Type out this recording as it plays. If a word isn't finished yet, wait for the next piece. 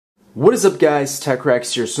What is up, guys?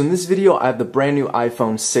 TechRex here. So in this video I have the brand new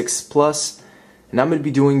iPhone 6 Plus and I'm going to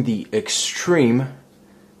be doing the extreme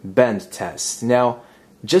bend test. Now,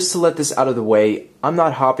 just to let this out of the way, I'm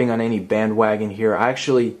not hopping on any bandwagon here. I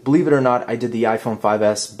actually, believe it or not, I did the iPhone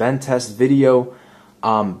 5s bend test video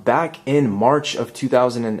back in March of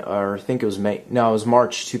 2000 or I think it was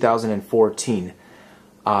March 2014.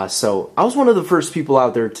 So I was one of the first people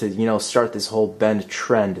out there to start this whole bend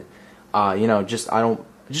trend. I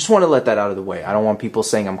just want to let that out of the way. I don't want people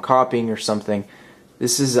saying I'm copying or something.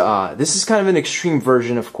 This is kind of an extreme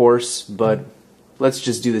version, of course, but let's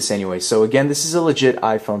just do this anyway. So again, this is a legit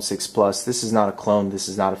iPhone 6 Plus. This is not a clone. This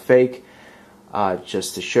is not a fake.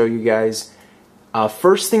 Just to show you guys.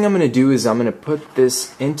 First thing I'm going to do is I'm going to put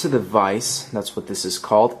this into the vise. That's what this is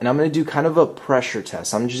called. And I'm going to do kind of a pressure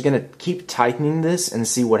test. I'm just going to keep tightening this and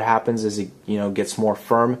see what happens as it gets more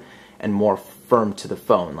firm and more firm to the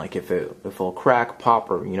phone. Like if it'll crack, pop,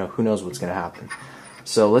 or who knows what's going to happen.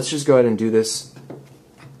 So let's just go ahead and do this.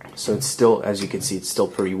 So it's still, as you can see, it's still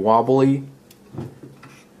pretty wobbly.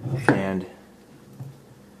 And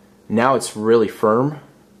now it's really firm.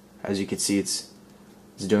 As you can see, it's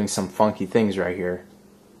doing some funky things right here.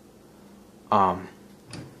 I'm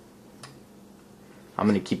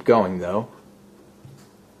going to keep going though.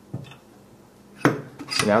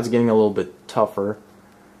 So now it's getting a little bit tougher.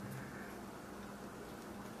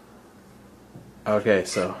 Okay,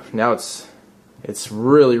 so now it's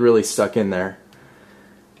really stuck in there.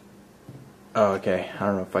 Oh, okay, I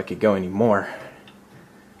don't know if I could go any more.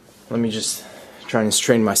 Let me just try and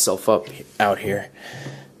strain myself out here.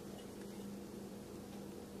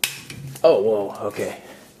 Oh, whoa, okay.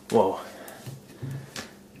 Whoa.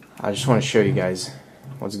 I just want to show you guys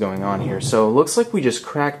what's going on here. So it looks like we just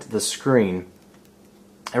cracked the screen.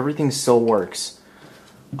 Everything still works.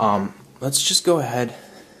 Let's just go ahead.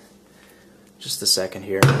 Just a second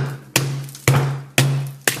here.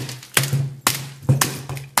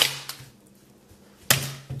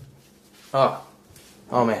 Oh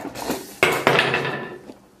man.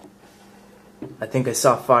 I think I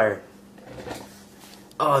saw fire.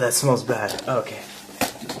 Oh, that smells bad. Okay.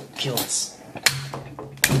 Kill this.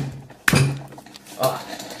 Oh.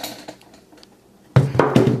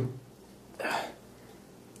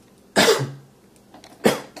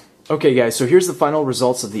 Okay guys, so here's the final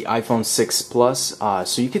results of the iPhone 6 Plus.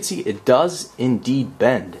 So you can see it does indeed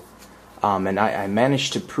bend. And I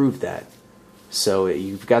managed to prove that. So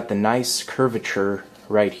you've got the nice curvature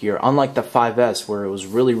right here. Unlike the 5S where it was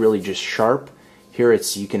really just sharp, here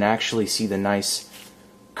you can actually see the nice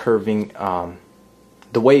curving,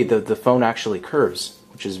 the way the phone actually curves,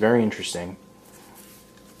 which is very interesting.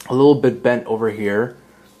 A little bit bent over here.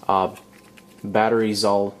 Battery's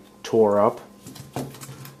all tore up.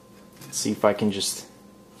 Let's see if I can just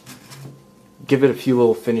give it a few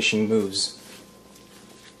little finishing moves.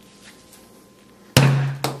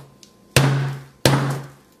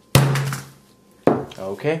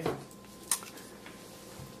 Okay.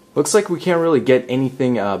 Looks like we can't really get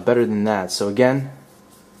anything better than that. So again,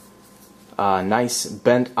 nice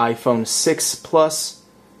bent iPhone 6 Plus,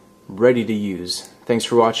 ready to use. Thanks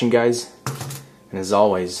for watching, guys, and as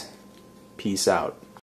always, peace out.